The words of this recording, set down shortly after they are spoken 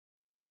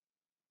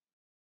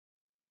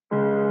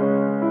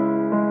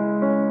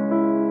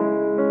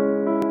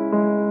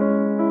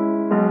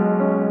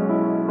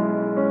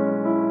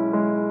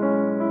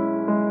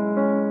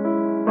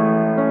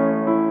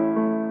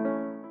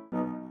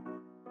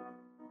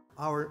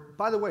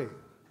By the way,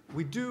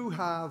 we do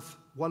have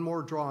one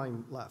more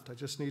drawing left. I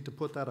just need to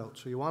put that out,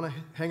 so you want to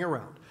hang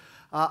around.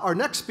 Our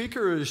next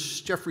speaker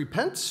is Jeffrey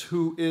Pentz,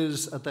 who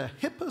is the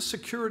HIPAA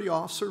Security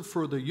Officer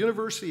for the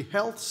University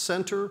Health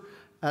Center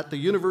at the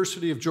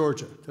University of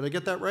Georgia. Did I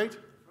get that right?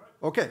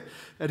 Okay.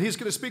 And he's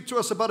going to speak to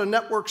us about a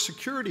network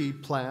security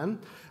plan.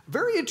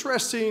 Very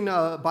interesting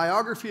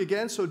biography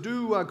again, so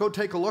do go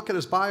take a look at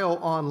his bio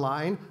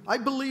online. I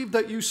believe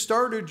that you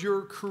started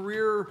your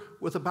career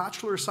with a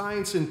Bachelor of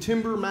Science in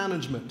Timber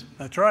Management.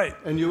 That's right.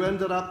 And you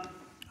ended up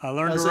I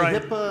learned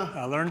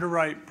to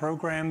write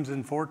programs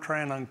in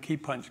Fortran on key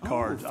punch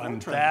cards. I'm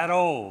that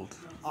old.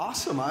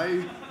 Awesome.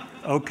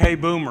 Okay,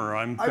 boomer.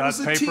 I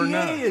was a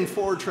TA in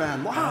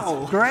Fortran. Wow.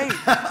 That's great.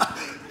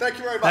 Thank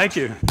you very much. Thank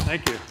you.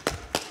 Thank you.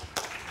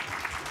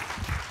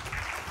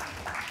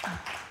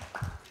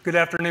 Good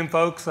afternoon,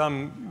 folks.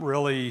 I'm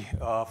really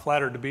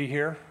flattered to be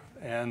here,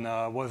 and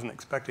wasn't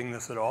expecting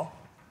this at all.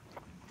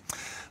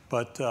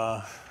 But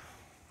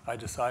I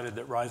decided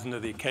that rising to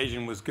the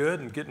occasion was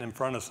good, and getting in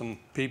front of some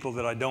people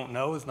that I don't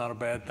know is not a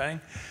bad thing.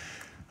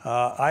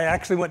 I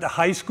actually went to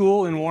high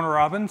school in Warner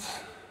Robins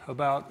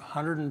about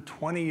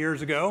 120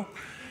 years ago,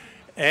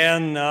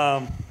 and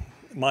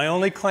my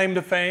only claim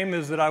to fame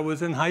is that I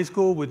was in high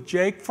school with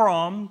Jake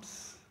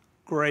Fromm's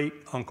great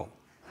uncle.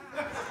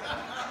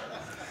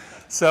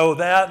 So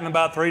that and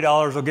about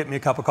 $3 will get me a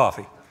cup of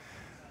coffee.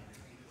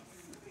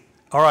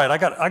 All right, I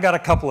got a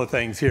couple of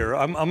things here.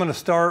 I'm going to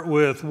start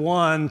with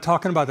one,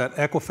 talking about that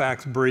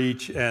Equifax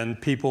breach,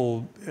 and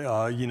people,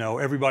 you know,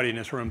 everybody in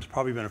this room has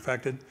probably been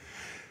affected.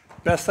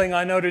 Best thing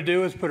I know to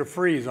do is put a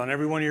freeze on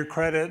every one of your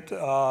credit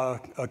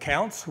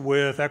accounts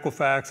with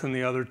Equifax and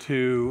the other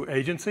two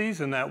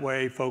agencies, and that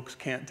way folks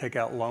can't take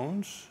out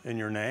loans in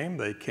your name.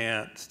 They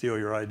can't steal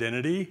your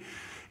identity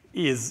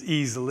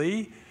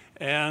easily.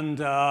 And,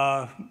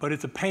 but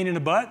it's a pain in the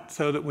butt,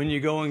 so that when you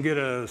go and get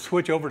a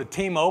switch over to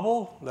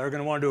T-Mobile, they're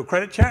going to want to do a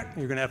credit check.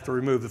 You're going to have to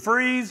remove the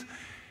freeze.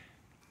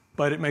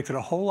 But it makes it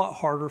a whole lot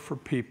harder for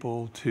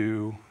people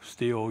to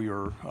steal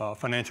your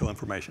financial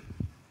information.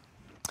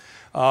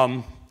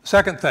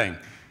 Second thing,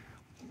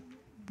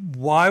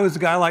 why was a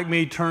guy like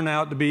me turn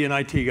out to be an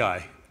IT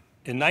guy?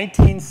 In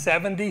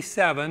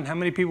 1977, how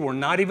many people were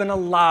not even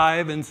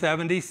alive in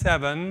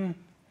 77?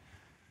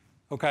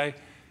 Okay.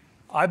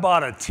 I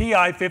bought a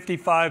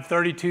TI-55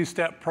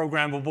 32-step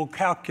programmable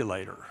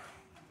calculator.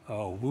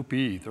 Oh,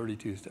 whoopee,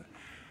 32-step.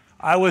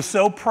 I was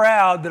so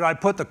proud that I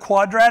put the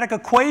quadratic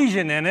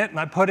equation in it, and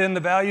I put in the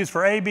values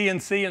for A, B,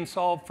 and C, and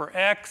solved for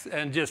X,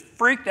 and just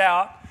freaked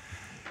out.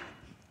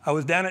 I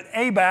was down at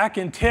ABAC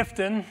in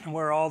Tifton,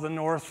 where all the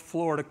North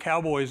Florida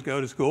Cowboys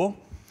go to school.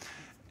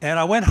 And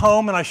I went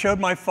home, and I showed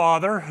my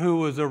father, who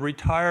was a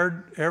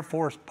retired Air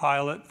Force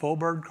pilot, full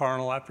bird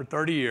colonel after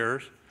 30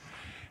 years.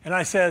 And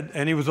I said,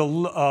 and he was a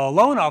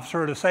loan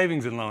officer at a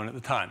savings and loan at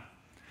the time.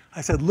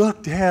 I said,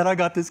 look, Dad, I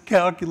got this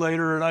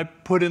calculator, and I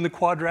put in the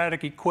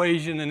quadratic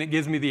equation, and it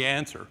gives me the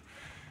answer.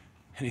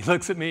 And he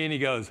looks at me, and he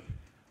goes,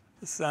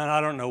 son,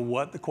 I don't know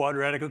what the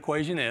quadratic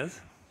equation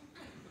is.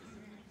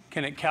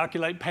 Can it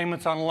calculate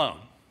payments on a loan?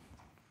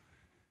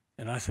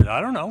 And I said, I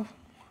don't know.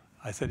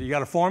 I said, you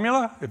got a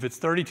formula? If it's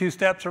 32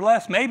 steps or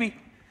less, maybe.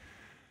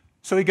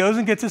 So he goes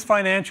and gets his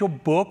financial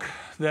book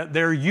that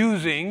they're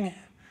using.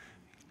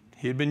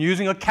 He had been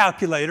using a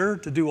calculator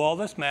to do all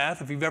this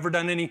math. If you've ever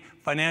done any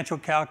financial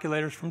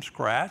calculators from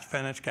scratch,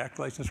 financial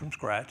calculations from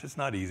scratch, it's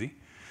not easy.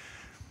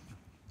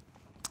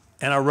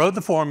 And I wrote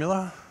the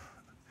formula,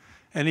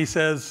 and he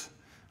says,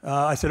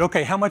 I said,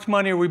 okay, how much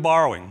money are we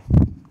borrowing?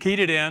 Keyed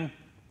it in,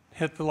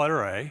 hit the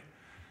letter A.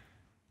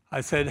 I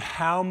said,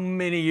 how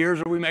many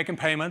years are we making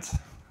payments?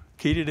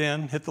 Keyed it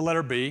in, hit the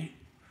letter B.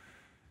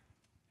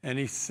 And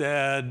he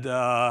said,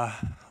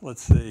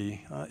 let's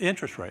see,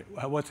 interest rate.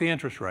 What's the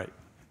interest rate?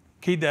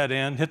 Keyed that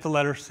in, hit the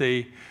letter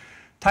C,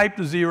 typed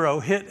a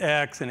 0, hit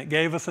X, and it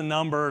gave us a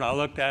number, and I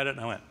looked at it,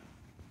 and I went.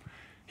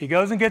 He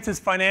goes and gets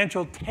his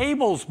financial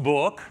tables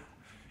book,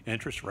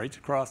 interest rates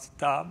across the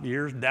top,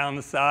 years down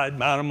the side,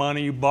 amount of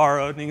money you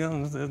borrowed, and he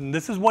goes, and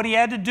this is what he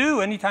had to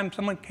do anytime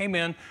someone came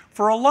in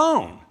for a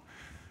loan.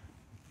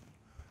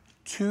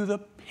 To the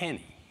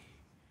penny.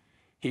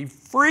 He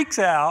freaks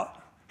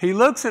out, he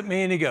looks at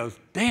me, and he goes,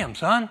 damn,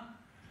 son.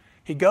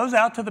 He goes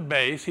out to the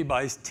base, he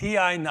buys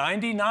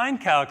TI-99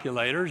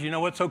 calculators. You know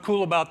what's so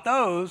cool about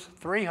those?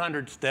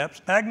 300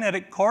 steps,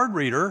 magnetic card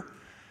reader.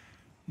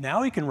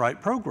 Now he can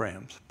write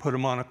programs, put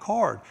them on a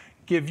card,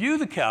 give you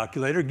the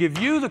calculator, give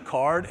you the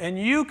card, and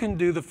you can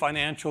do the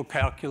financial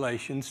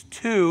calculations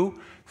too,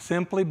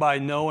 simply by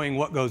knowing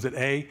what goes at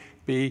A,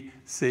 B,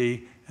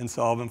 C, and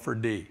solving for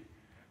D.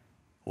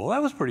 Well,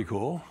 that was pretty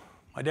cool.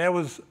 My dad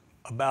was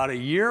about a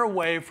year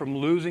away from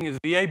losing his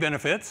VA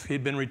benefits.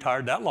 He'd been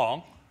retired that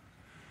long.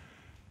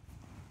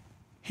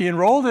 He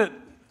enrolled at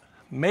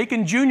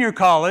Macon Junior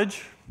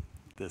College,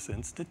 this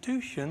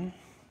institution,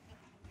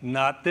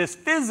 not this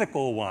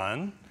physical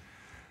one,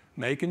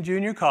 Macon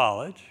Junior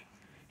College.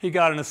 He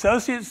got an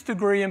associate's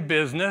degree in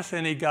business,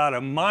 and he got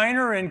a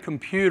minor in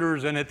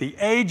computers, and at the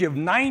age of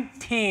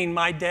 19,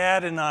 my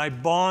dad and I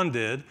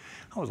bonded.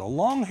 I was a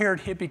long-haired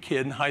hippie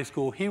kid in high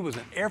school. He was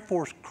an Air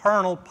Force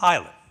colonel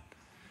pilot.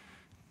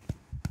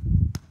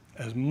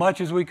 As much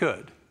as we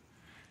could.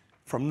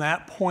 From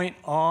that point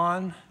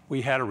on,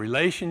 we had a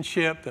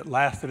relationship that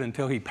lasted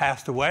until he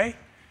passed away.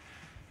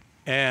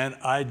 And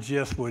I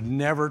just would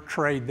never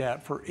trade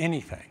that for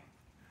anything.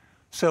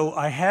 So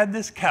I had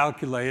this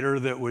calculator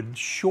that would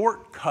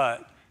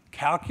shortcut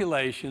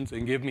calculations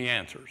and give me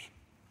answers.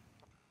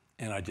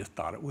 And I just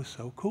thought it was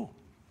so cool.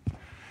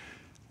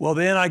 Well,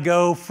 then I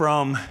go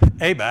from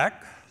ABAC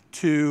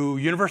to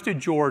University of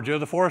Georgia,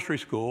 the forestry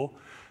school.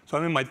 So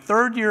I'm in my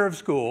 3rd year of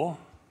school.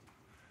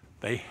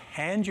 They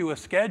hand you a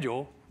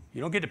schedule.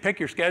 You don't get to pick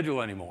your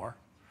schedule anymore.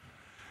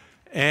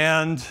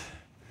 And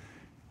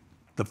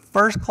the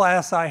first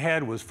class I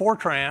had was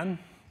Fortran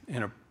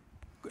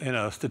in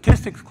a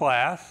statistics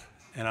class,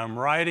 and I'm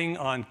writing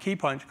on key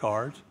punch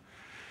cards.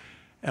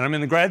 And I'm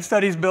in the grad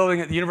studies building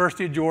at the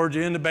University of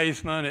Georgia in the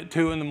basement at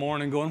 2 in the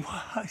morning going,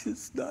 why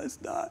is this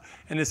not?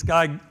 And this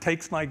guy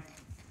takes my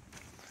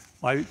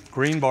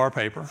green bar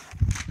paper.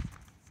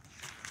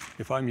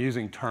 If I'm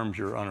using terms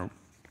you're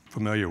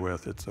unfamiliar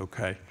with, it's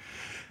okay.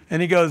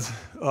 And he goes,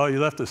 oh,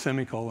 you left a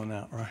semicolon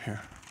out right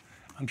here.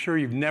 I'm sure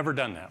you've never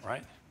done that,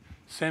 right?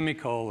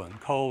 Semicolon,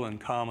 colon,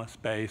 comma,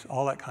 space,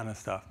 all that kind of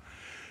stuff.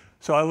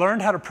 So I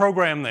learned how to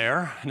program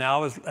there.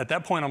 Now, at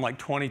that point, I'm like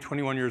 20,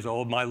 21 years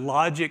old. My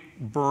logic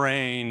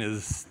brain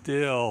is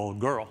still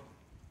girl.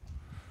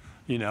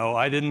 You know,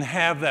 I didn't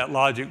have that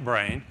logic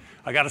brain.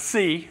 I got a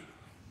C.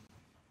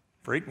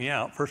 Freaked me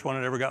out. First one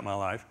I'd ever got in my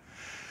life.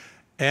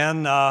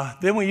 And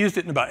then we used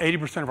it in about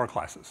 80% of our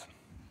classes.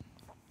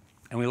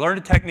 And we learned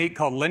a technique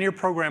called linear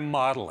program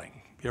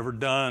modeling. You ever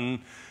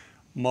done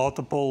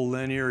multiple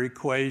linear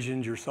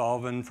equations you're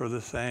solving for the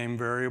same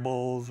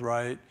variables,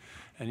 right?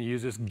 And you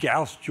use this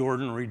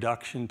Gauss-Jordan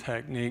reduction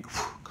technique.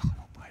 Whew, God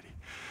almighty.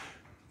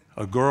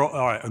 A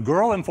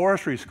girl in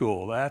forestry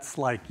school, that's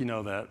like, you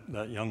know,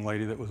 that young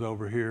lady that was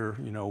over here,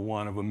 you know,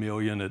 one of a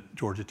million at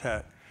Georgia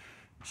Tech.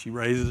 She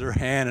raises her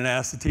hand and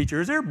asks the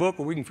teacher, is there a book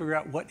where we can figure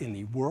out what in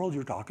the world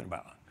you're talking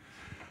about?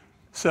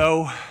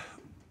 So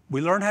we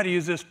learned how to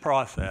use this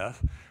process.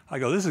 I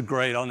go, this is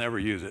great, I'll never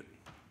use it.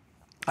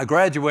 I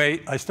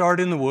graduate, I start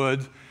in the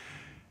woods,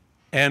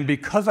 and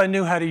because I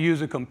knew how to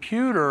use a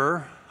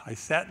computer, I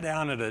sat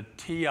down at a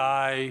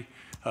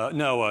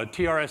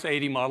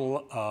TRS-80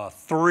 Model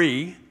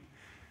 3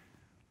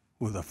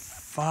 with a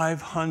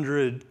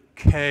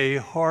 500K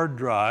hard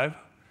drive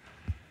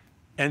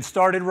and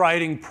started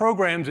writing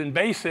programs in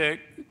BASIC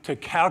to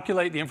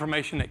calculate the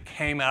information that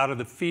came out of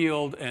the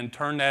field and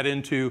turn that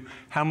into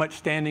how much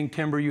standing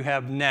timber you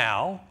have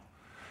now,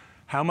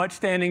 how much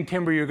standing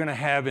timber you're going to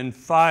have in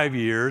 5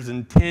 years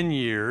and 10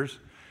 years,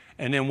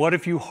 and then what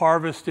if you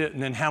harvest it,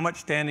 and then how much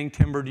standing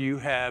timber do you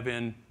have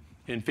in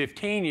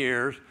 15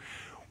 years,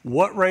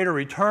 what rate of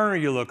return are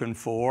you looking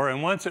for,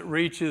 and once it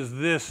reaches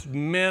this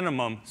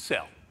minimum,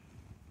 sell.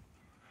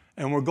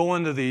 And we're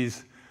going to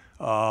these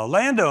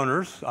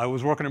landowners. I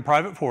was working in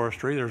private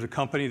forestry. There's a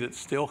company that's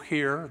still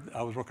here.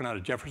 I was working out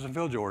of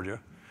Jeffersonville, Georgia.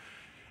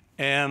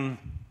 And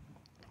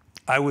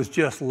I was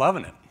just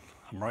loving it.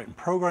 I'm writing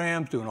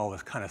programs, doing all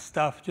this kind of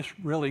stuff, just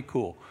really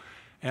cool.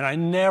 And I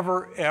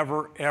never,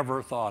 ever,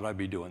 ever thought I'd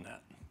be doing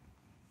that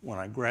when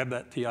I grabbed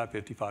that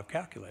TI-55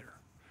 calculator.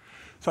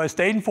 So I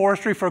stayed in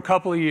forestry for a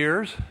couple of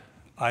years.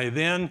 I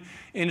then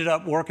ended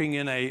up working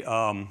in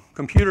a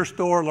computer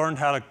store, learned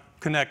how to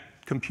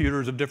connect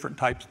computers of different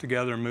types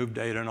together and move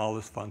data and all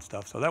this fun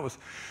stuff. So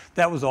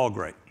that was all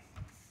great.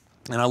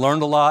 And I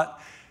learned a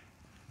lot.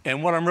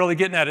 And what I'm really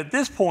getting at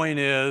this point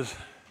is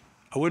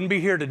I wouldn't be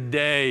here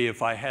today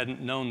if I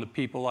hadn't known the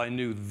people I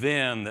knew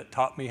then that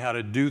taught me how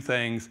to do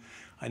things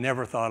I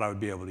never thought I would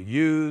be able to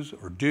use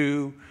or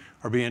do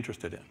or be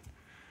interested in.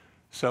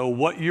 So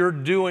what you're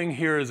doing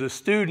here as a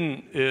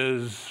student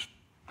is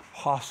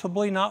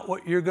possibly not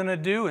what you're going to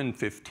do in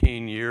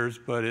 15 years,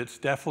 but it's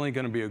definitely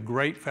going to be a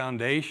great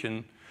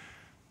foundation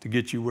to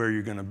get you where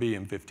you're going to be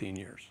in 15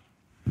 years.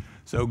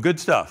 So good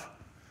stuff.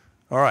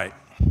 All right,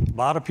 a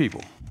lot of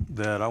people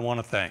that I want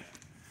to thank.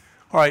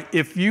 All right,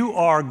 if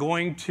you're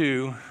going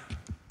to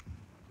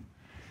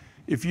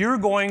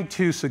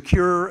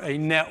secure a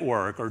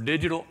network or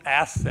digital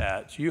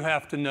assets, you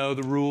have to know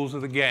the rules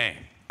of the game.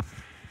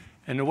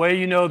 And the way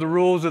you know the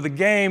rules of the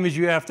game is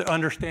you have to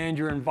understand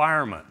your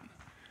environment.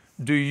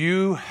 Do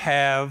you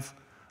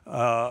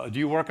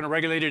work in a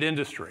regulated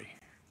industry?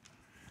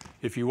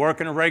 If you work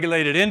in a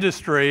regulated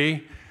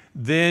industry,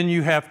 then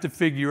you have to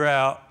figure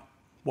out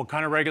what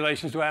kind of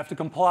regulations do I have to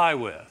comply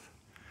with.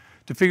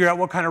 To figure out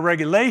what kind of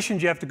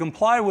regulations you have to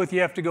comply with, you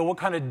have to go, what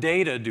kind of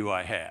data do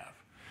I have?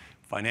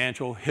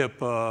 Financial,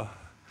 HIPAA,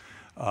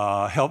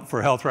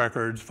 health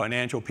records,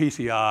 financial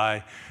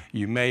PCI.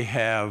 You may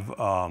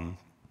have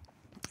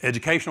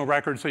educational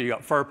records, so you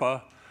got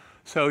FERPA.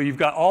 So you've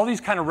got all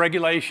these kind of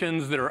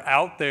regulations that are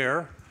out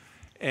there,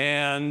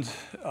 and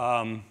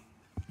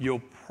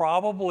you'll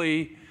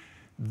probably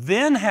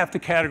then have to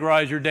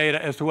categorize your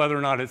data as to whether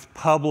or not it's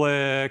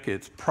public,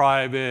 it's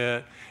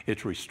private,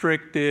 it's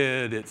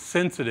restricted, it's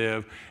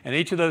sensitive, and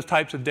each of those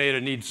types of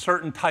data needs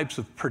certain types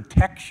of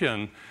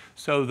protection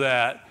so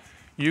that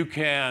you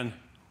can,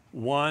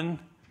 1,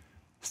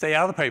 stay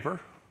out of the paper,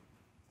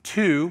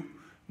 2,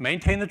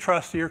 maintain the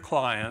trust of your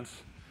clients,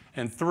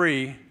 and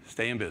 3,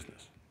 stay in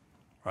business,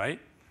 right?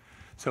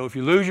 So if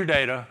you lose your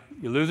data,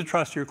 you lose the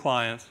trust of your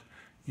clients,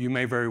 you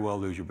may very well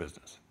lose your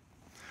business.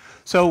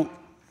 So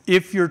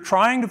if you're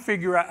trying to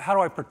figure out how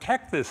do I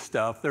protect this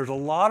stuff, there's a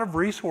lot of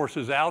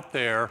resources out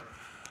there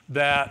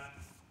that,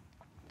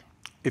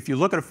 if you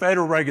look at a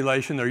federal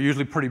regulation, they're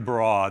usually pretty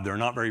broad. They're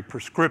not very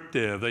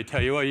prescriptive. They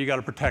tell you, well, you got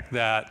to protect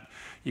that,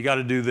 you got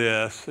to do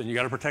this, and you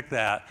got to protect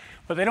that.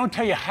 But they don't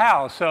tell you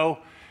how. So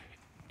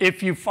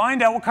if you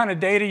find out what kind of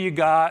data you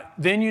got,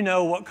 then you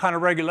know what kind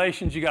of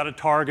regulations you got to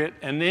target,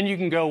 and then you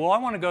can go, well, I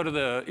want to go to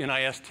the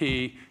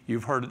NIST.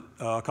 You've heard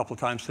a couple of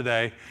times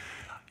today.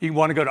 You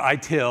want to go to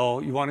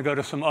ITIL. You want to go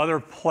to some other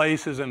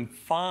places and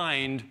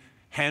find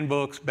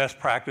handbooks, best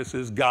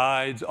practices,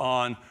 guides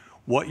on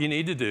what you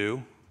need to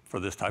do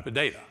for this type of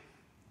data.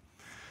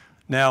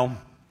 Now,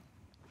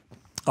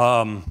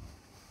 the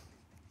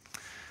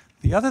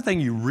other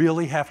thing you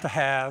really have to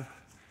have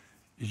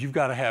is you've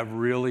got to have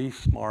really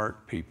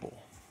smart people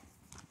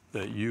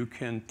that you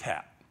can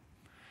tap.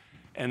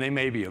 And they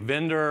may be a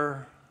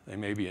vendor, they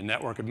may be a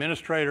network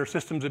administrator,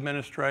 systems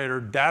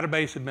administrator,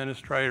 database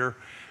administrator,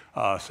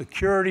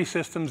 security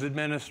systems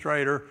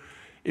administrator.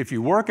 If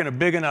you work in a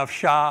big enough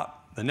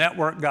shop, the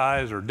network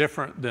guys are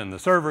different than the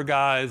server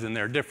guys, and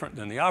they're different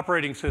than the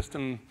operating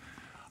system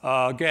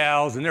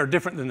gals, and they're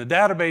different than the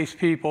database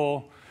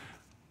people.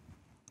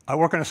 I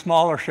work in a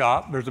smaller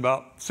shop. There's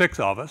about 6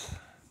 of us.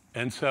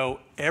 And so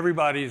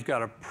everybody's got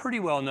to pretty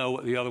well know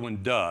what the other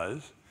one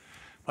does.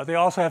 But they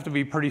also have to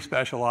be pretty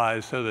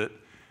specialized so that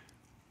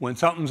when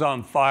something's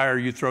on fire,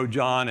 you throw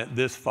John at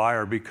this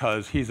fire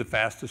because he's the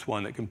fastest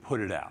one that can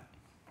put it out,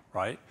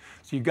 right?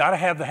 So you've got to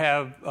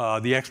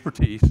have the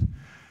expertise.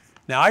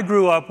 Now, I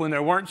grew up when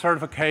there weren't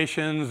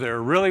certifications.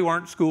 There really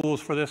weren't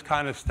schools for this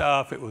kind of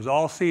stuff. It was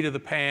all seat of the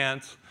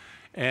pants.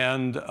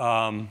 And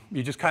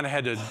you just kind of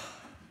had to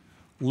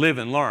live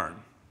and learn.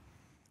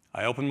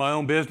 I opened my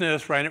own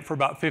business, ran it for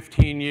about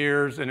 15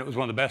 years, and it was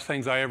one of the best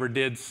things I ever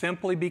did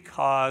simply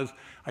because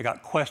I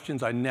got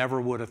questions I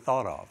never would have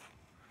thought of.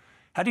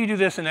 How do you do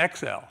this in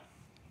Excel?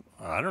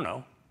 I don't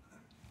know.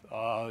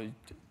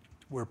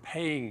 We're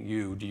paying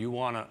you. Do you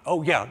want to?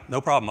 Oh, yeah,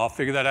 no problem. I'll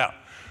figure that out.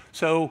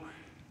 So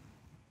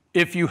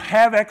if you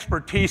have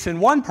expertise in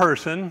one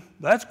person,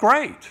 that's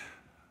great.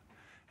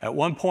 At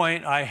one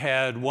point, I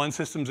had one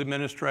systems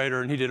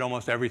administrator, and he did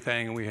almost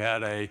everything, and we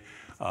had a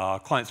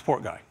client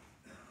support guy.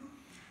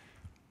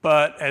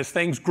 But as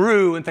things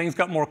grew and things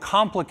got more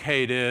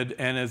complicated,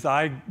 and as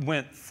I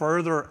went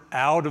further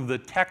out of the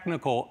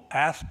technical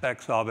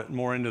aspects of it,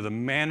 more into the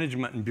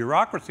management and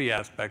bureaucracy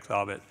aspects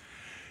of it,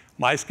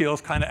 my skills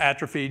kind of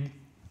atrophied.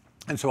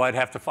 And so I'd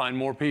have to find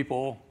more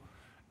people.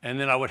 And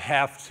then I would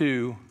have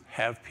to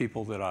have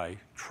people that I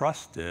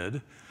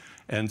trusted.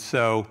 And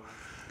so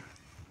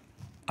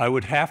I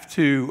would have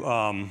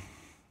to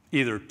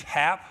either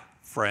tap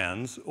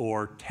friends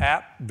or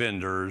tap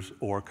vendors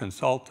or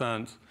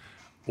consultants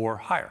or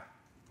hire,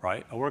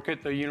 right? I work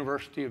at the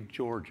University of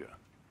Georgia.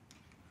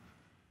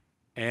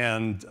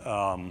 And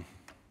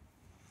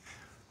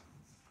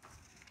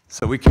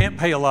so we can't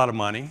pay a lot of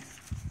money.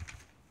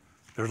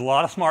 There's a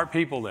lot of smart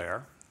people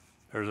there.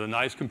 There's a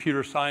nice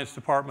computer science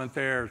department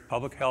there, there's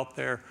public health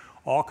there,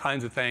 all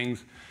kinds of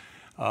things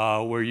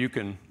where you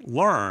can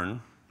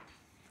learn.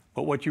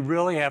 But what you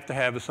really have to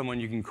have is someone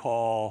you can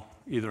call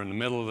either in the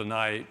middle of the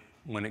night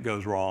when it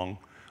goes wrong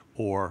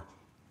or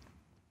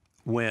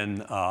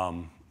when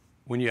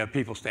you have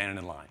people standing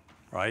in line,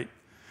 right?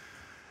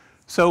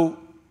 So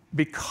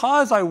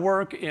because I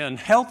work in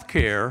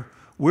healthcare,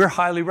 we're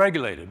highly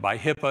regulated by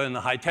HIPAA and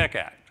the HITECH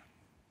Act.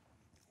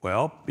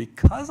 Well,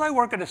 because I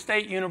work at a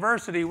state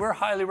university, we're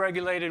highly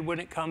regulated when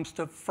it comes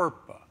to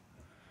FERPA.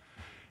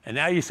 And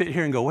now you sit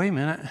here and go, wait a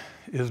minute,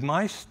 is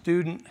my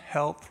student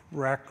health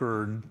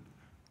record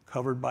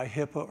covered by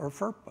HIPAA or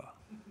FERPA?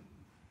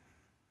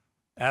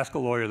 Ask a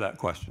lawyer that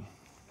question.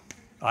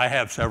 I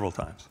have several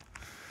times.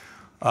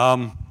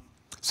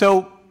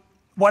 So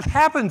what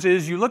happens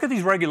is you look at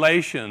these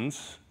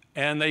regulations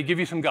and they give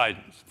you some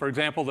guidance. For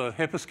example, the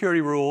HIPAA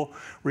security rule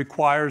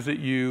requires that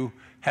you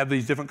have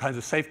these different kinds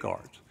of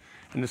safeguards.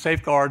 And the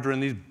safeguards are in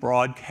these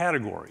broad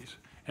categories.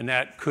 And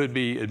that could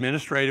be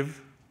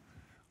administrative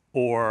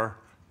or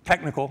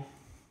technical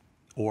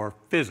or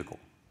physical.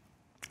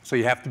 So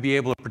you have to be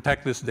able to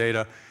protect this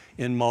data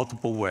in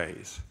multiple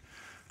ways.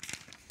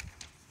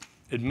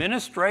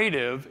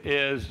 Administrative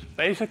is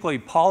basically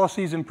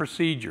policies and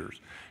procedures.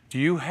 Do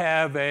you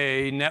have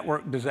a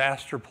network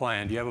disaster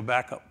plan? Do you have a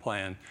backup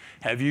plan?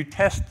 Have you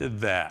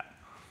tested that?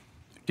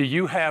 Do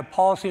you have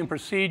policy and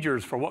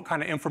procedures for what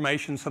kind of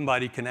information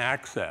somebody can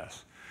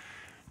access?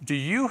 Do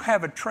you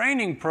have a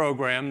training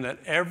program that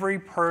every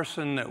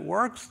person that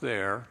works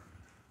there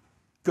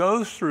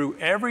goes through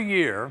every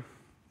year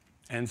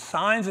and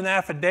signs an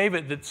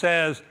affidavit that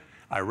says,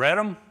 I read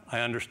them, I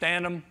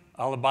understand them,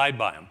 I'll abide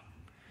by them.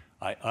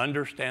 I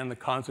understand the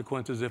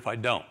consequences if I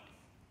don't.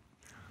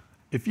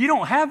 If you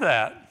don't have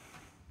that,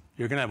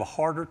 you're going to have a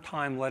harder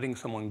time letting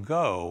someone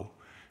go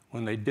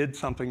when they did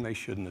something they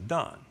shouldn't have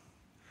done.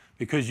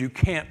 Because you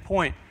can't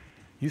point,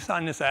 you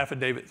signed this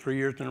affidavit 3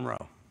 years in a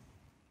row.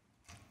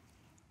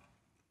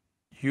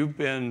 You've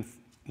been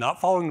not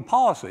following the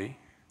policy,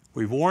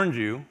 we've warned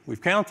you,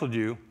 we've counseled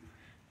you,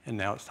 and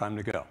now it's time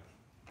to go.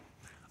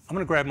 I'm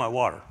going to grab my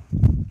water.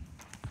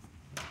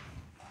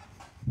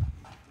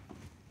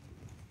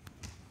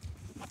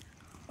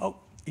 Oh,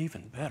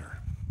 even better.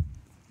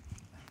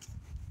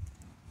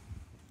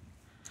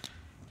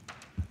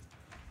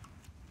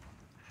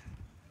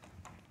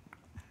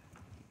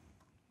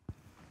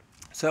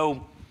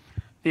 So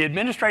the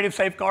administrative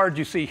safeguards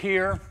you see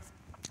here,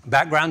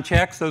 background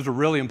checks, those are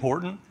really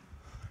important.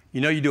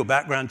 You know, you do a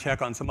background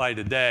check on somebody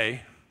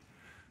today,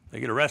 they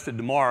get arrested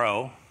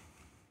tomorrow,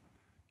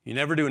 you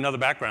never do another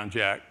background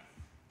check,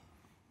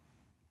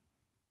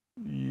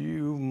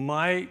 you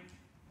might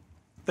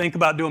think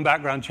about doing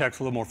background checks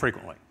a little more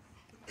frequently.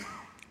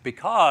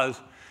 Because,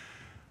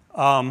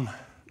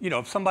 you know,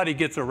 if somebody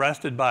gets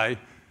arrested by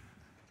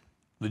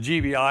the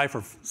GBI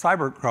for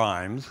cyber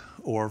crimes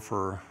or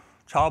for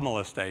child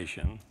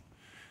molestation,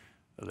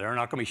 they're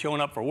not going to be showing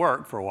up for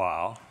work for a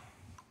while.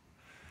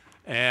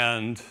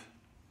 And,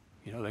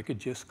 you know, they could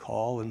just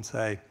call and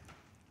say,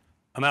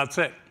 I'm out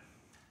sick.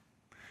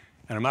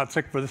 And I'm out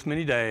sick for this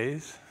many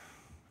days.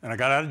 And I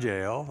got out of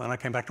jail. And I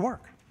came back to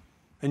work.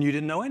 And you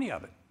didn't know any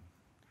of it.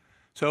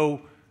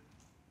 So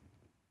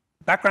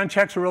background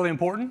checks are really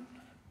important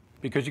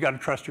because you got to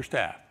trust your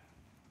staff.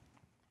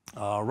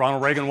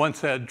 Ronald Reagan once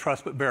said,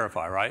 trust but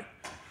verify, right?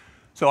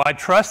 So I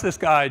trust this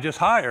guy I just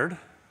hired.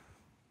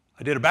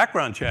 I did a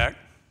background check.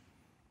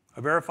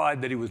 I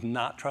verified that he was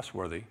not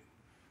trustworthy.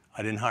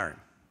 I didn't hire him.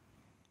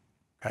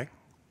 Okay?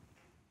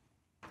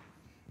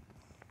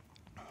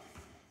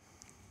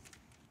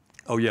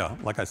 Oh yeah,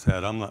 like I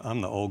said, I'm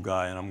the old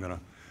guy, and I'm going to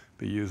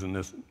be using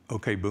this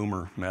OK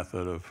Boomer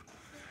method of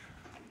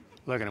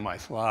looking at my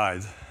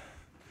slides.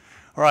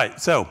 All right,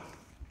 so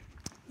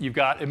you've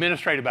got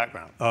administrative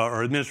background,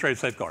 or administrative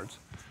safeguards.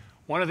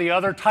 One of the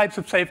other types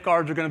of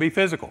safeguards are going to be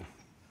physical.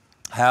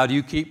 How do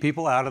you keep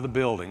people out of the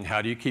building?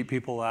 How do you keep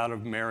people out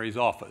of Mary's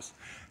office?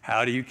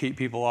 How do you keep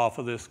people off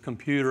of this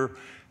computer?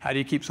 How do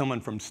you keep someone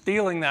from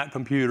stealing that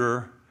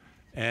computer?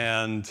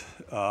 And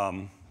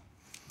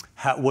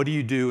what do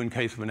you do in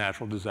case of a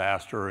natural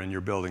disaster and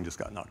your building just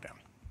got knocked down?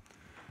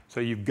 So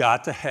you've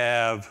got to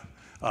have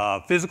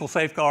physical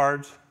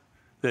safeguards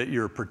that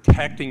you're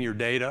protecting your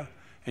data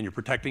and you're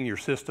protecting your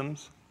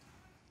systems.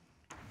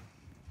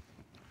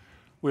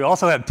 We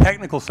also have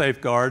technical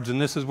safeguards, and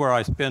this is where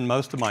I spend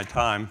most of my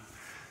time,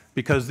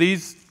 because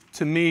these,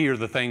 to me, are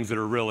the things that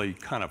are really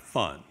kind of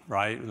fun,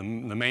 right? The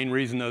main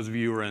reason those of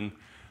you are in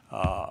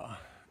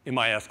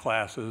MIS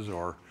classes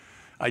or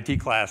IT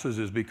classes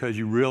is because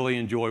you really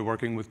enjoy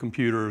working with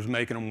computers,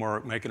 making them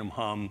work, making them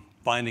hum,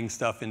 finding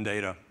stuff in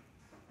data.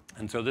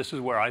 And so this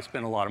is where I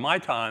spend a lot of my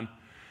time.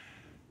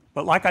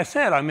 But like I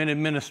said, I'm in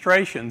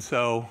administration,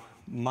 so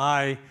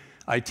my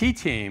IT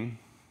team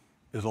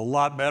is a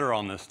lot better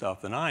on this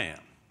stuff than I am.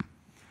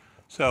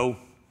 So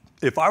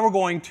if I were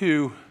going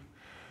to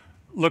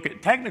look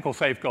at technical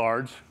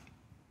safeguards,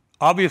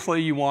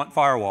 obviously you want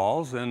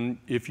firewalls, and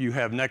if you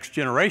have next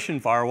generation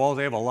firewalls,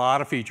 they have a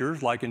lot of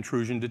features like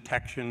intrusion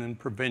detection and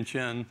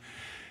prevention,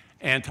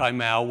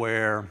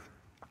 anti-malware,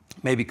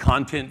 maybe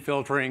content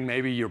filtering,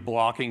 maybe you're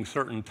blocking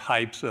certain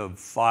types of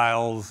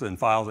files and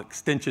files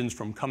extensions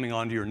from coming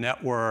onto your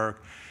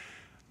network.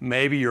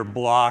 Maybe you're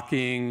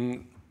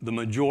blocking the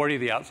majority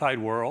of the outside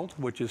world,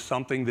 which is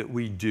something that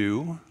we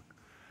do.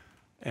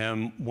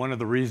 And one of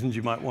the reasons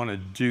you might want to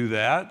do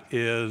that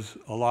is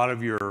a lot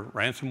of your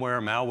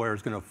ransomware, malware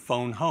is going to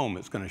phone home.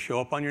 It's going to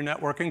show up on your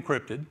network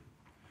encrypted.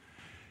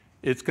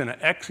 It's going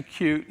to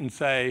execute and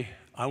say,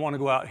 I want to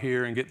go out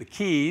here and get the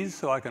keys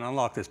so I can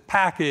unlock this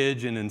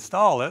package and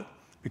install it,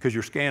 because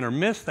your scanner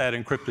missed that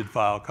encrypted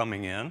file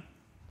coming in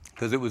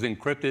because it was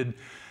encrypted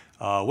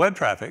web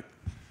traffic.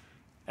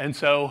 And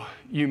so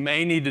you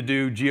may need to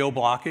do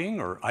geo-blocking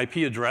or IP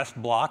address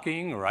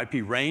blocking or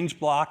IP range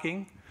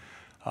blocking.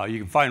 You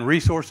can find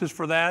resources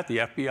for that. The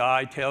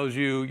FBI tells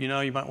you, you know,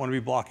 you might want to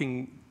be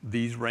blocking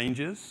these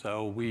ranges.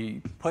 So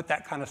we put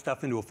that kind of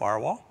stuff into a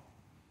firewall.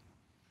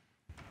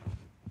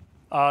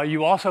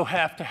 You also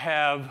have to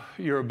have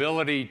your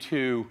ability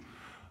to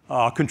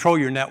control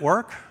your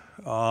network.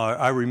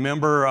 I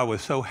remember I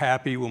was so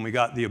happy when we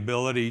got the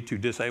ability to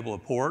disable a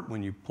port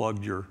when you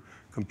plugged your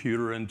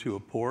computer into a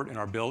port in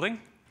our building.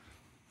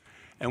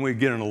 And we'd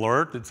get an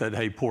alert that said,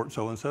 hey, port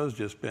so-and-so has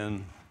just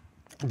been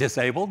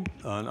disabled,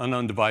 an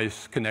unknown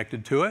device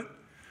connected to it.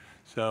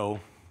 So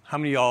how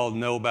many of y'all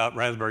know about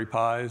Raspberry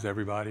Pis?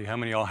 Everybody. How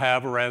many of y'all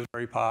have a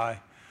Raspberry Pi?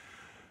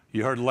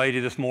 You heard a lady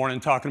this morning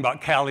talking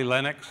about Kali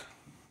Linux.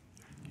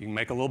 You can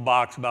make a little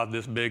box about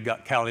this big,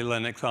 got Kali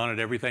Linux on it.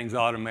 Everything's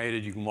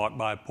automated. You can walk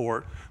by a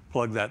port,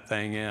 plug that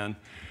thing in.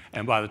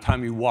 And by the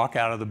time you walk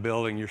out of the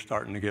building, you're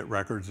starting to get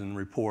records and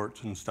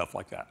reports and stuff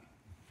like that.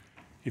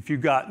 If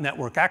you've got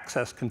network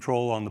access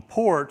control on the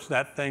ports,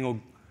 that thing will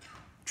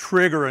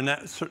trigger a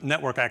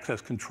network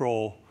access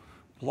control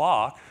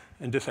block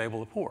and disable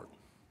the port.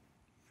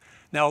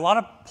 Now, a lot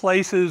of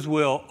places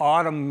will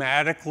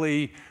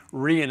automatically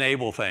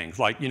re-enable things.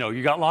 Like,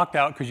 you got locked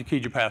out because you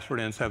keyed your password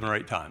in 7 or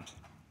 8 times.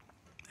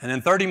 And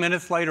then 30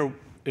 minutes later,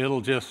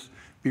 it'll just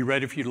be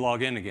ready for you to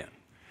log in again.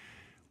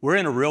 We're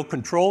in a real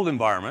controlled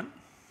environment.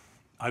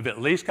 I've at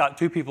least got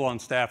 2 people on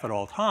staff at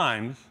all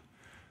times.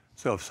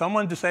 So if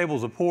someone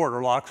disables a port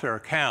or locks their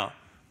account,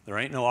 there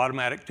ain't no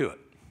automatic to it.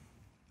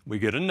 We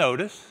get a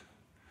notice,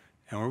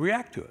 and we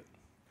react to it.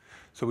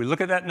 So we look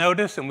at that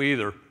notice, and we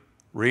either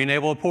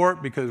re-enable a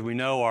port because we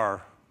know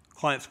our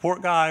client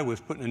support guy was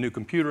putting a new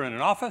computer in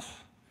an office,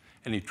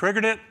 and he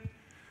triggered it,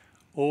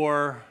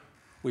 or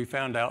we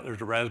found out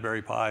there's a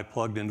Raspberry Pi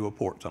plugged into a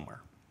port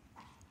somewhere.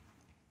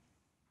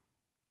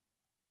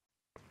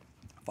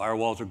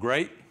 Firewalls are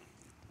great.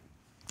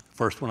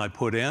 First one I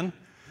put in,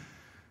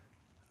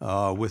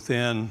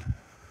 within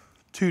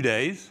 2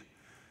 days,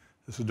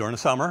 this was during the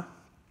summer,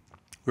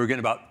 we were getting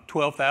about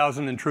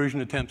 12,000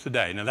 intrusion attempts a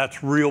day. Now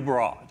that's real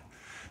broad.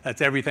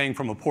 That's everything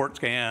from a port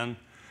scan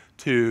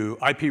to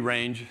IP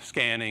range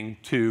scanning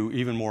to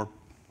even more,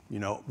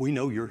 we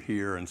know you're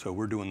here, and so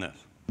we're doing this.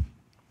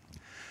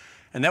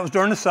 And that was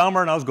during the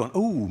summer, and I was going,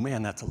 oh,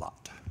 man, that's a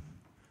lot.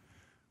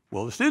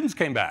 Well, the students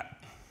came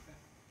back,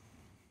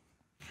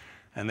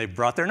 and they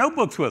brought their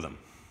notebooks with them.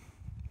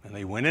 And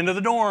they went into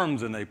the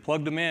dorms, and they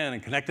plugged them in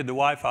and connected to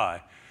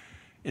Wi-Fi.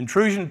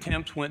 Intrusion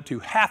attempts went to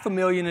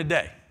 500,000 a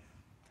day.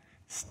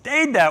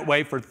 Stayed that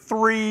way for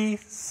 3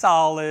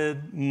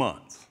 solid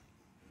months.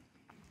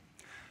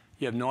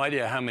 You have no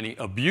idea how many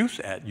abuse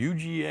at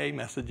UGA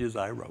messages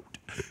I wrote.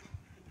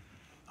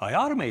 I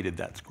automated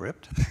that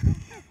script.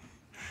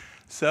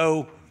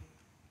 So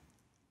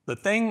the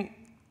thing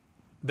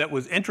that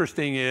was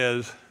interesting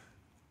is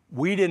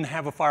we didn't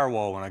have a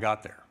firewall when I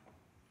got there.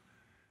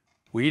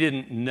 We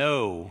didn't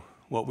know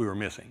what we were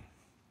missing.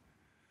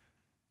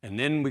 And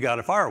then we got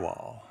a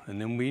firewall, and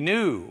then we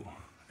knew.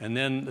 And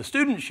then the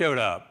students showed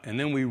up, and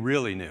then we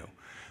really knew.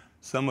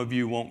 Some of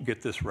you won't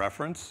get this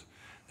reference.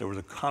 There was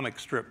a comic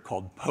strip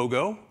called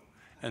Pogo,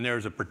 and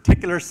there's a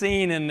particular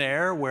scene in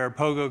there where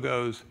Pogo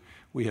goes,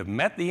 "We have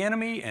met the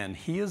enemy, and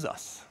he is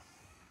us."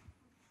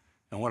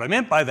 And what I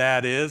meant by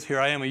that is, here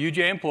I am, a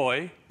UGA employee,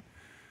 and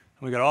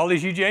we got all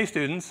these UGA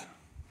students,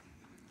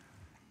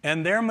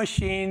 and their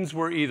machines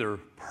were either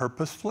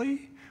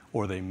purposefully,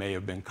 or they may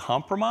have been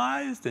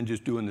compromised and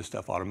just doing this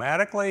stuff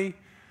automatically,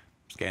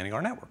 scanning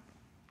our network.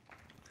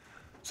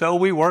 So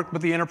we worked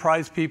with the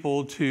enterprise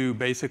people to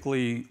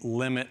basically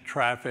limit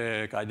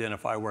traffic,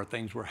 identify where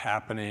things were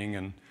happening,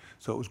 and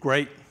so it was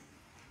great.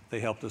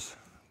 They helped us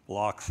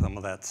block some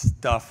of that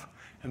stuff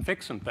and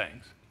fix some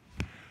things.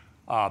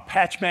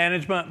 Patch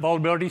management,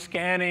 vulnerability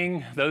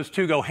scanning, those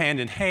two go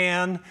hand in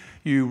hand.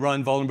 You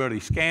run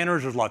vulnerability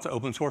scanners. There's lots of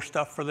open source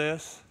stuff for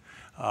this.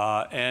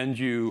 And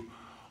you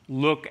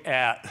look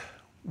at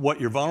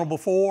what you're vulnerable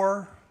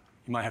for.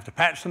 You might have to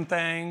patch some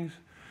things.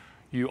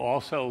 You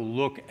also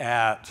look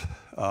at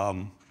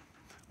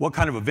what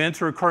kind of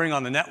events are occurring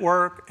on the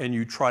network, and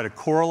you try to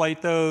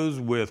correlate those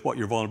with what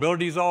your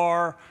vulnerabilities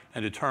are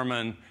and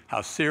determine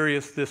how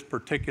serious this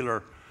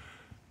particular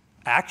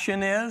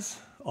action is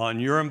on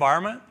your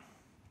environment.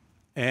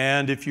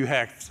 And if you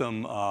have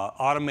some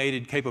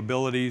automated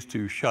capabilities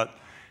to shut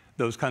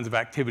those kinds of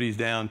activities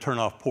down, turn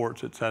off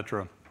ports, et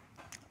cetera,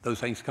 those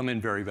things come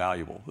in very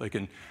valuable. They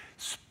can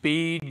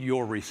speed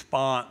your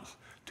response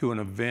to an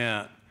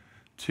event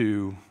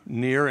to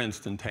near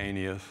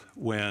instantaneous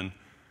when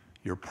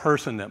your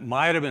person that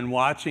might have been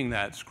watching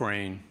that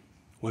screen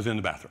was in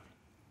the bathroom,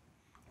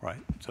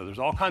 right? So there's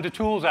all kinds of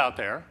tools out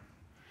there.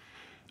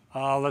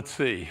 Let's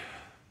see.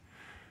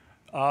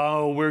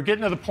 We're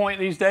getting to the point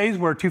these days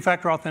where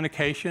two-factor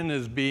authentication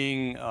is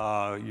being,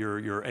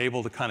 you're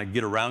able to kind of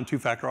get around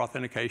two-factor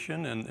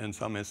authentication in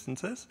some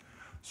instances.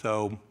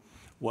 So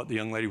what the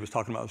young lady was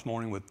talking about this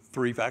morning with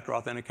three-factor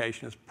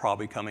authentication is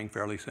probably coming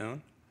fairly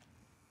soon.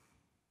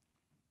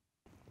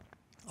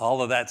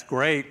 All of that's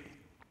great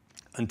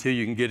until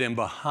you can get in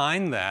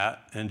behind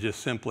that and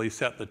just simply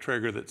set the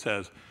trigger that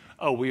says,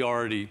 oh, we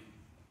already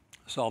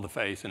saw the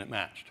face and it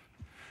matched.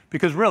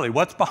 Because really,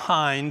 what's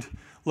behind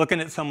looking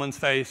at someone's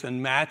face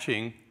and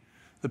matching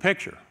the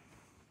picture?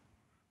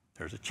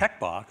 There's a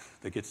checkbox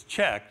that gets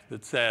checked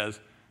that says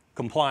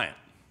compliant,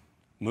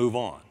 move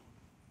on.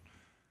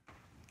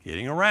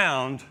 Getting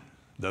around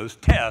those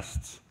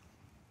tests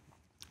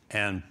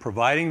and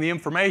providing the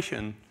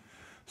information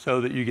so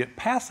that you get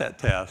past that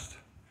test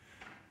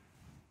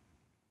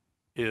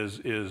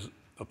is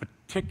a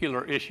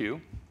particular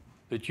issue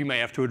that you may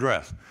have to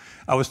address.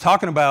 I was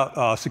talking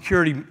about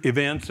security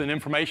events and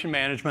information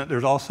management.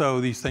 There's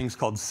also these things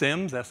called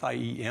SIEMs,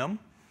 S-I-E-M.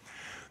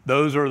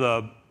 Those are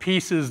the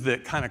pieces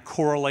that kind of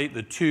correlate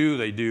the two.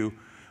 They do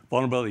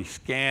vulnerability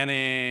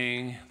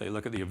scanning, they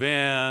look at the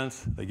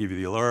events, they give you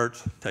the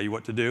alerts, tell you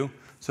what to do.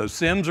 So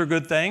SIEMs are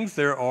good things.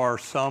 There are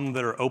some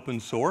that are open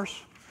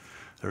source.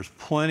 There's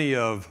plenty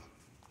of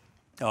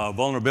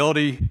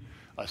vulnerability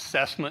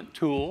assessment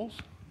tools.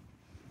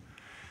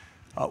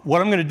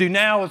 What I'm going to do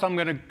now is I'm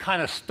going to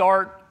kind of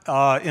start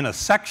in a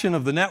section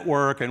of the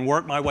network and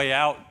work my way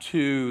out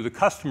to the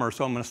customer.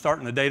 So I'm going to start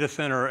in the data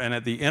center and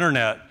at the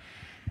internet.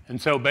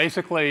 And so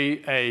basically,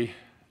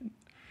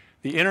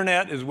 the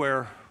internet is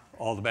where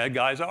all the bad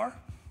guys are,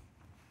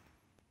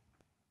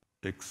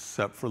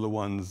 except for the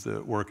ones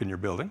that work in your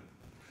building,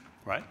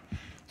 right?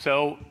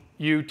 So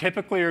you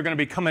typically are going to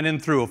be coming in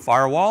through a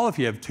firewall. If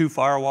you have 2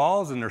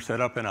 firewalls and they're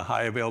set up in a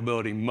high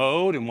availability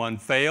mode and one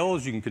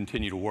fails, you can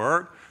continue to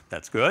work.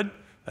 That's good.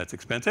 That's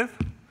expensive.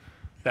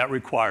 That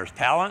requires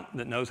talent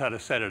that knows how to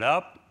set it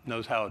up,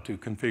 knows how to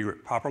configure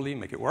it properly,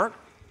 make it work.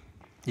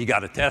 You got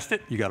to test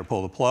it. You got to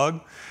pull the plug.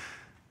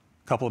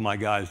 A couple of my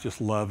guys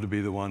just love to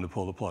be the one to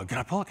pull the plug. Can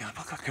I pull it? Can I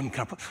pull it? Can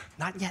I pull it?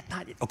 Not yet,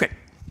 not yet. OK.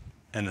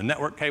 And the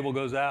network cable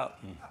goes out,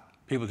 and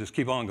people just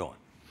keep on going.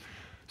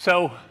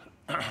 So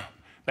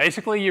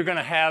basically, you're going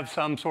to have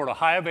some sort of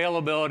high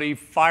availability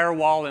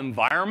firewall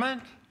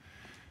environment.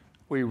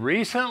 We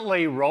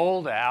recently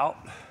rolled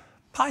out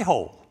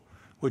Pi-hole,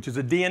 which is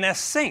a DNS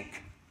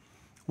sync,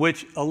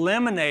 which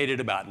eliminated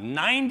about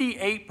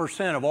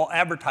 98% of all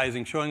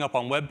advertising showing up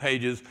on web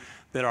pages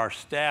that our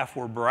staff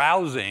were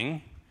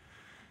browsing.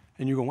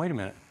 And you go, wait a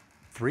minute,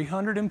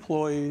 300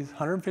 employees,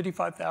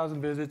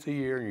 155,000 visits a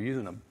year, and you're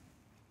using a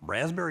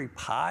Raspberry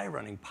Pi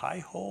running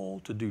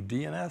Pi-hole to do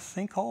DNS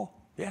sinkhole?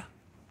 Yeah.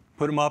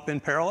 Put them up in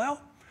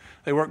parallel.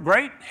 They work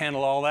great,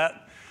 handle all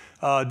that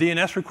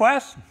DNS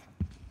requests,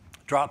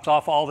 drops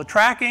off all the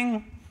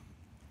tracking,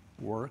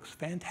 works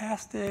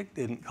fantastic,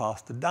 didn't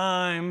cost a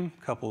dime,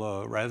 a couple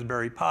of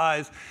Raspberry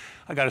Pis.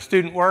 I got a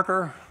student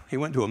worker. He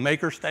went to a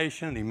maker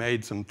station. He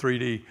made some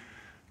 3D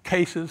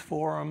cases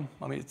for them.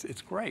 I mean,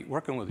 it's great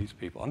working with these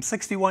people. I'm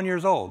 61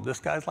 years old. This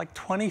guy's like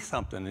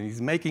 20-something, and he's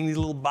making these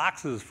little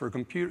boxes for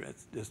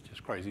computers. It's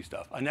just crazy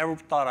stuff. I never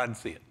thought I'd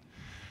see it.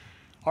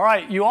 All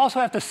right, you also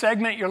have to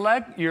segment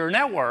your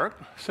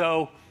network.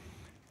 So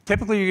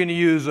typically, you're going to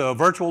use a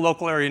virtual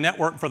local area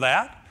network for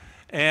that.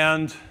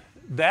 And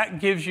that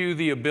gives you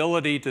the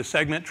ability to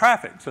segment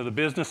traffic. So the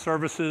business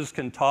services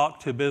can talk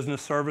to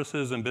business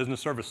services and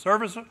business service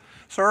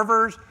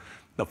servers.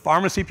 The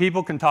pharmacy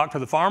people can talk to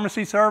the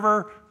pharmacy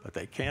server, but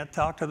they can't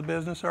talk to the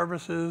business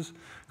services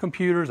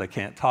computers. They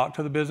can't talk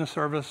to the business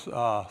service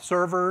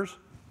servers.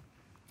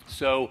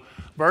 So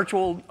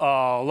virtual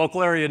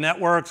local area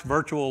networks,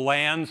 virtual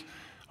LANs,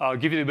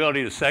 give you the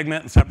ability to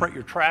segment and separate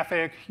your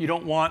traffic. You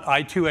don't want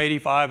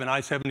I-285 and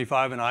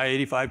I-75 and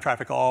I-85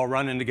 traffic all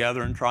running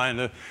together and trying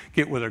to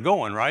get where they're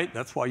going, right?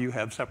 That's why you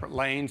have separate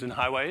lanes and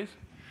highways.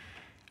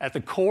 At the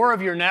core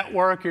of your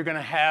network, you're going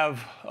to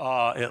have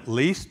at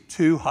least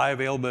 2 high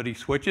availability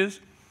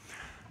switches.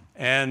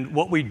 And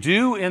what we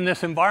do in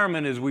this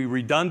environment is we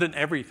redundant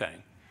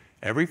everything.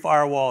 Every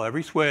firewall,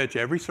 every switch,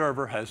 every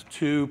server has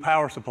 2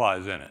 power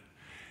supplies in it.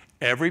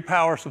 Every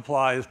power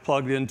supply is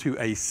plugged into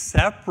a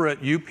separate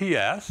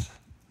UPS.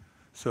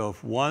 So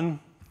if one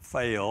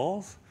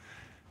fails,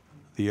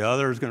 the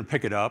other is going to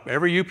pick it up.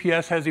 Every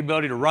UPS has the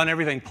ability to run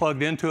everything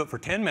plugged into it for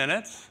 10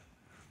 minutes.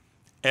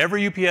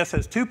 Every UPS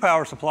has 2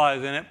 power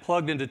supplies in it,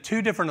 plugged into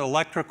 2 different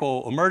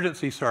electrical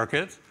emergency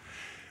circuits.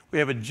 We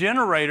have a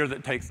generator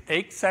that takes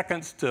 8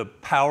 seconds to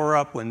power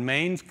up when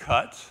mains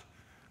cuts.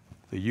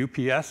 The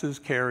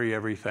UPSs carry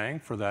everything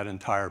for that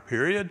entire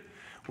period.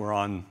 We're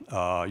on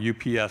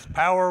UPS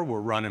power,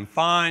 we're running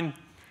fine,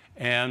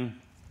 and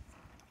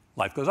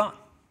life goes on.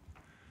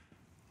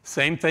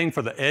 Same thing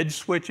for the edge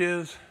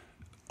switches.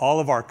 All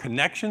of our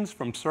connections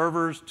from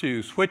servers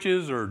to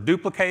switches are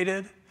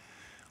duplicated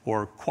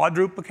or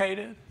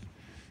quadruplicated.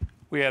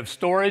 We have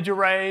storage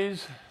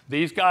arrays.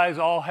 These guys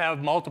all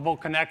have multiple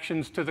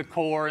connections to the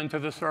core and to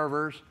the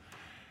servers.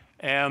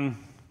 And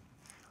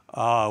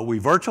we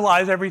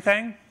virtualize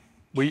everything.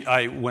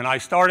 When I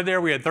started there,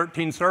 we had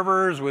 13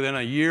 servers. Within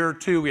a year or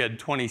 2, we had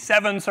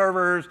 27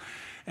 servers.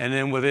 And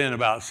then within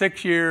about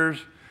 6 years,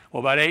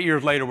 well, about 8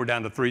 years later, we're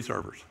down to 3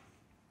 servers.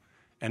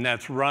 And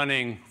that's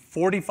running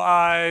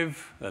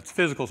 45, that's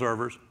physical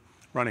servers,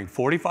 running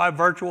 45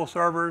 virtual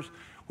servers.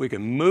 We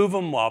can move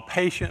them while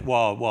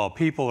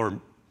people are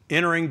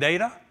entering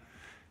data.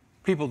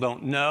 People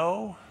don't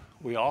know.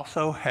 We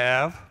also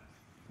have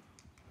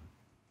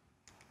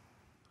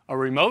a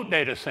remote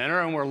data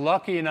center, and we're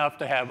lucky enough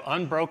to have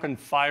unbroken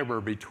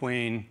fiber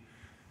between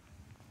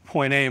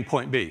point A and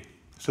point B.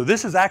 So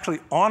this is actually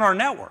on our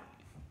network,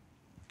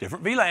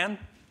 different VLAN,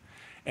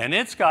 and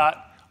it's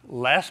got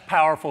less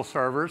powerful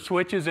servers,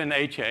 switches in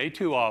HA,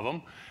 2 of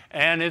them,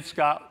 and it's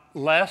got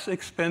less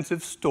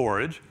expensive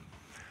storage.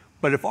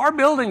 But if our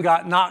building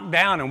got knocked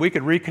down and we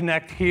could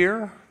reconnect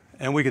here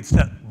and we could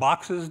set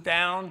boxes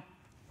down,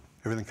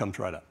 everything comes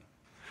right up.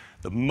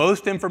 The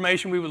most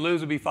information we would lose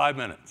would be 5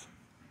 minutes,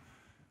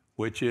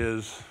 which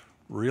is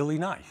really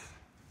nice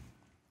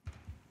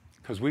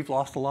because we've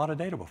lost a lot of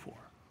data before.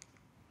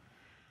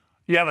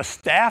 You have a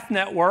staff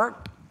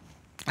network,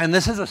 and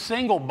this is a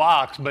single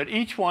box, but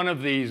each one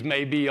of these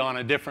may be on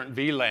a different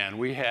VLAN.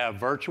 We have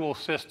virtual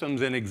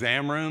systems in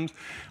exam rooms.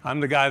 I'm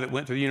the guy that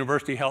went to the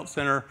University Health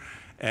Center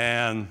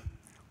And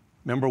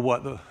remember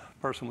what the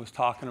person was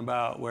talking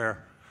about,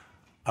 where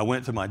I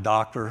went to my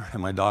doctor,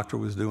 and my doctor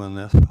was doing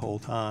this the whole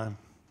time.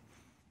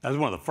 That was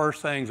one of the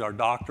first things our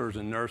doctors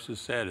and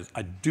nurses said is,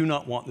 I do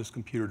not want this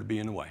computer to be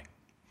in the way.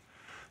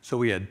 So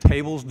we had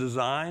tables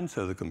designed,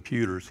 so the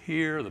computer's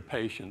here, the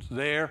patient's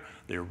there,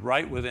 they're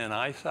right within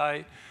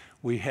eyesight.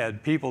 We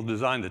had people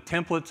design the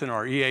templates in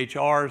our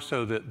EHRs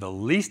so that the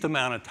least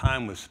amount of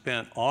time was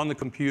spent on the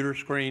computer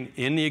screen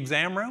in the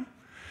exam room,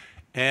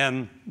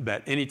 and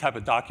that any type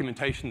of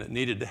documentation that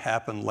needed to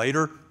happen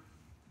later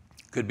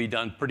could be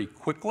done pretty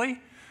quickly.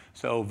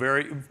 So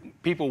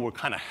people were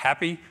kind of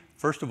happy.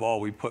 First of all,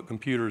 we put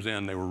computers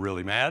in, they were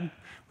really mad.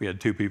 We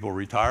had 2 people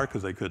retire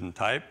because they couldn't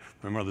type.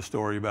 Remember the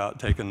story about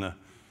taking the,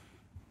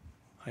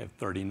 I have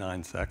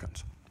 39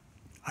 seconds.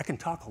 I can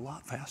talk a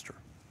lot faster.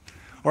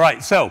 All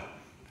right, so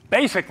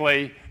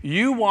basically,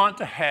 you want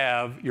to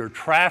have your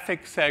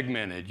traffic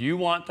segmented. You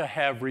want to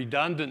have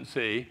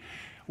redundancy.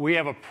 We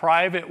have a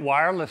private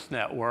wireless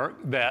network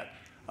that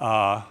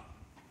SSIDs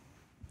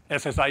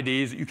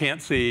that you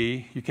can't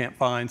see, you can't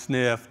find,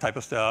 sniff type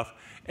of stuff.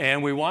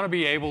 And we want to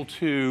be able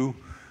to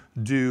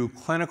do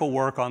clinical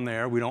work on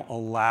there. We don't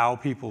allow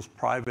people's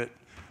private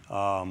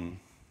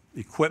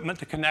equipment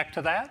to connect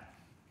to that.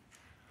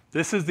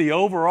 This is the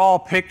overall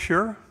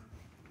picture.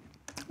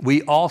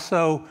 We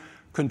also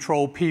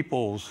control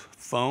people's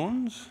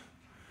phones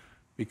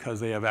because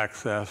they have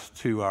access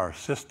to our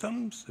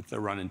systems. If they're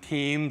running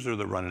Teams or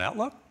they're running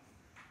Outlook,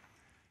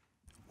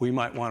 we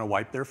might want to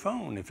wipe their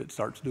phone if it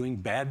starts doing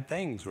bad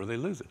things or they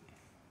lose it.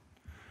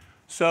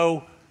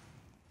 So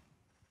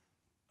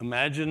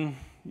imagine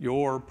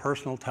your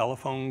personal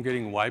telephone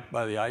getting wiped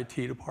by the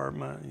IT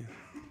department.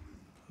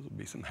 Those would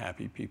be some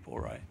happy people,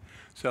 right?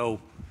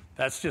 So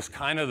that's just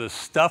kind of the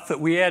stuff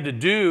that we had to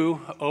do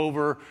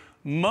over.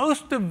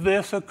 Most of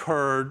this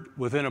occurred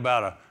within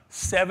about a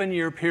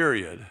 7-year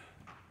period.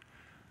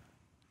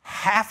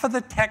 Half of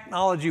the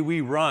technology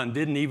we run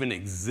didn't even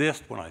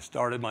exist when I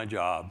started my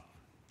job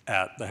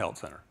at the health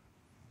center.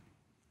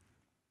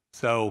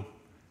 So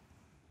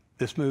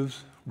this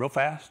moves real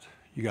fast.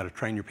 You got to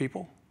train your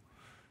people.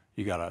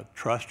 You got to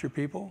trust your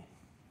people.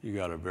 You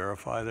got to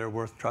verify they're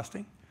worth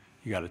trusting.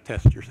 You got to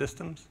test your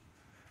systems.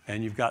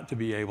 And you've got to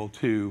be able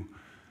to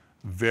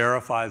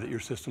verify that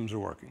your systems are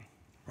working,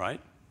 right?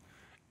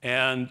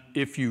 And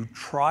if you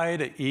try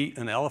to eat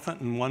an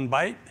elephant in one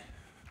bite,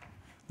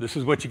 this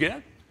is what you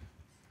get.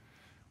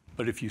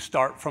 But if you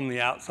start from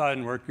the outside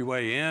and work your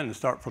way in and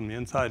start from the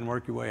inside and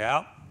work your way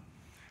out,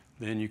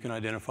 then you can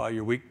identify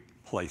your weak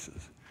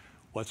places.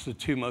 What's the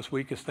 2 most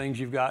weakest things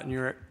you've got in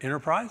your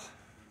enterprise?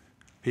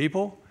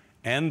 People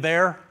and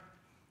their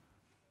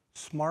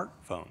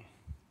smartphone.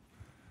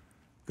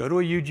 Go to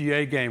a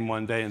UGA game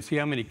one day and see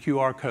how many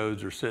QR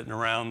codes are sitting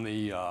around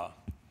the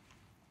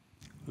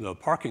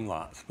parking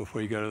lots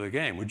before you go to the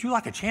game. Would you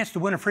like a chance to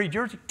win a free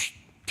jersey?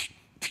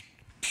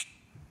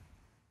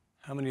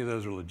 How many of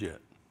those are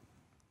legit?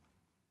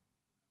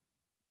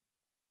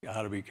 You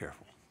got to be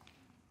careful.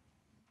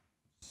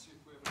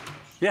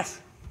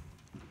 Yes?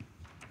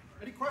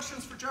 Any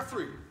questions for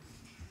Jeffrey?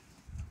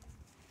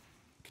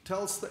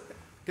 Tell us that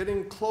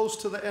getting close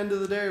to the end of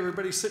the day,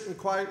 everybody's sitting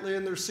quietly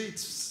in their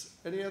seats.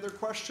 Any other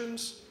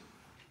questions?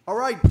 All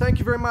right, thank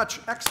you very much.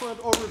 Excellent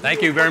overview.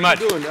 Thank you very much.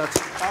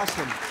 That's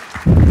awesome.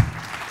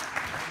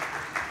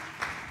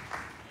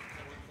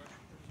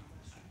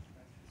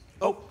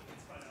 Oh,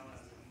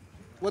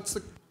 what's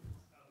the? I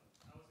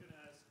was going to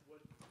ask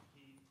what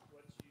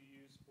you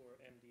use for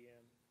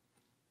MDM.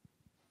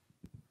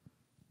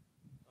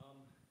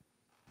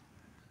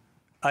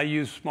 I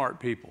use smart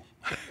people.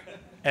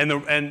 And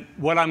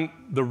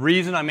the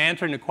reason I'm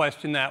answering the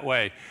question that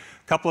way, a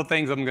couple of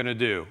things I'm going to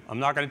do. I'm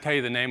not going to tell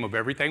you the name of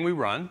everything we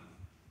run.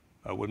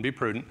 That wouldn't be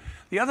prudent.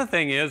 The other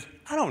thing is,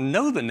 I don't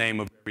know the name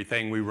of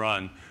everything we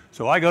run.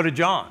 So I go to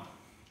John,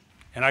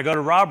 and I go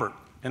to Robert,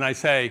 and I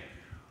say,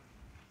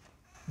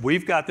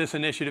 we've got this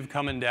initiative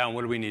coming down.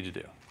 What do we need to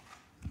do?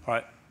 All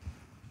right.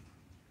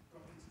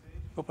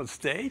 Go up on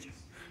stage.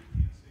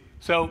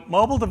 So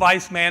mobile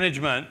device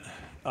management.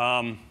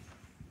 Hi,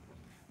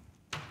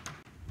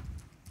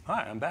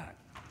 I'm back.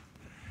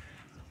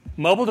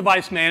 Mobile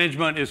device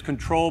management is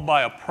controlled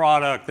by a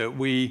product that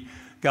we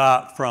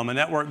got from a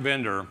network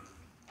vendor,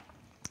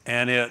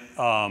 and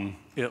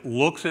it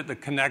looks at the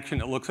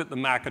connection, it looks at the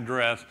MAC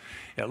address,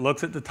 it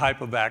looks at the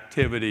type of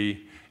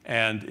activity,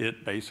 and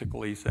it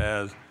basically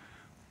says,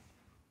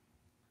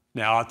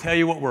 now I'll tell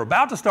you what we're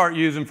about to start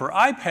using for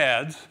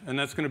iPads, and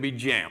that's going to be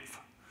Jamf.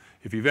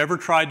 If you've ever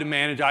tried to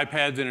manage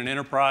iPads in an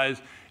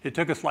enterprise, it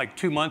took us like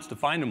 2 months to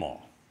find them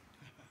all.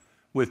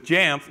 With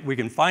Jamf, we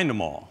can find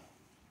them all,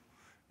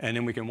 and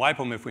then we can wipe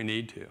them if we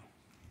need to.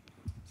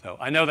 So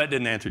I know that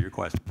didn't answer your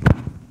question.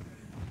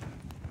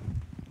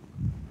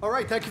 All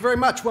right, thank you very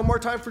much. One more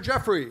time for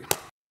Jeffrey.